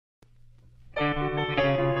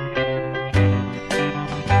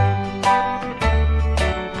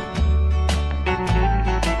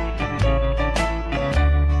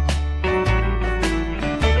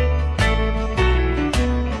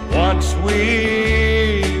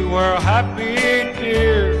were happy,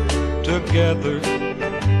 dear, together,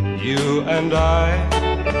 you and I.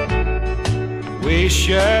 We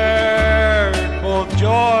shared both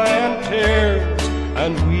joy and tears,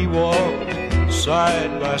 and we walked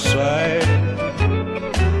side by side.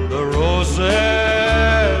 The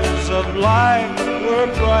roses of life were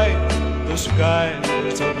bright, the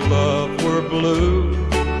skies of love were blue,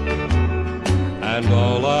 and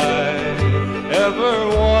all I ever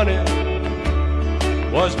wanted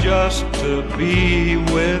was just to be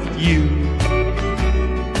with you.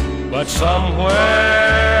 But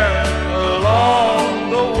somewhere along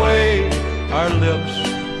the way, our lips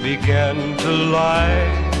began to lie.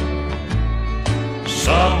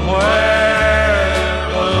 Somewhere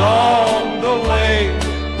along the way,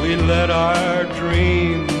 we let our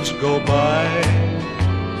dreams go by.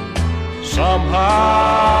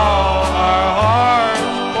 Somehow our hearts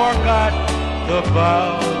forgot the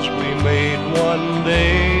vows we made one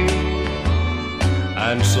day,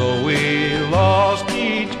 and so we lost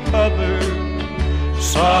each other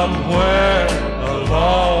somewhere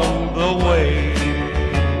along the way.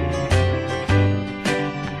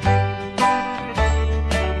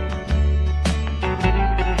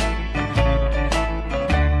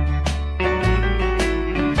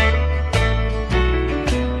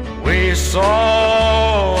 We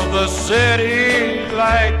saw the city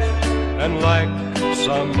lights, and like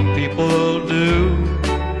some people do,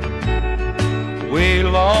 we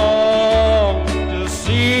longed to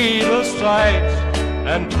see the sights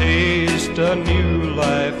and taste a new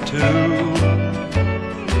life too.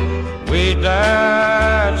 We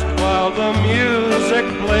danced while the music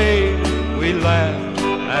played, we laughed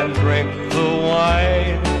and drank the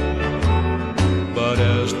wine. But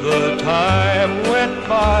as the time went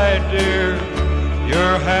by, dear,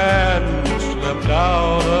 your hand slipped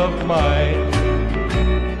out of mine.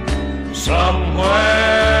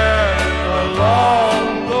 Somewhere along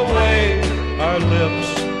the way, our lips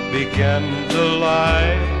began to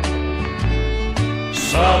lie.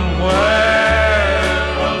 Somewhere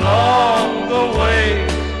along the way,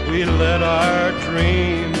 we let our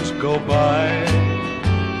dreams go by.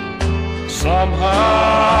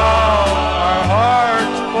 Somehow our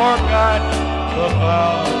hearts forgot the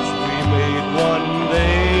vows we made one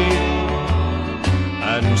day,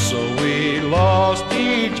 and so we lost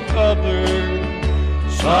each other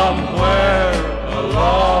somewhere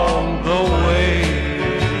along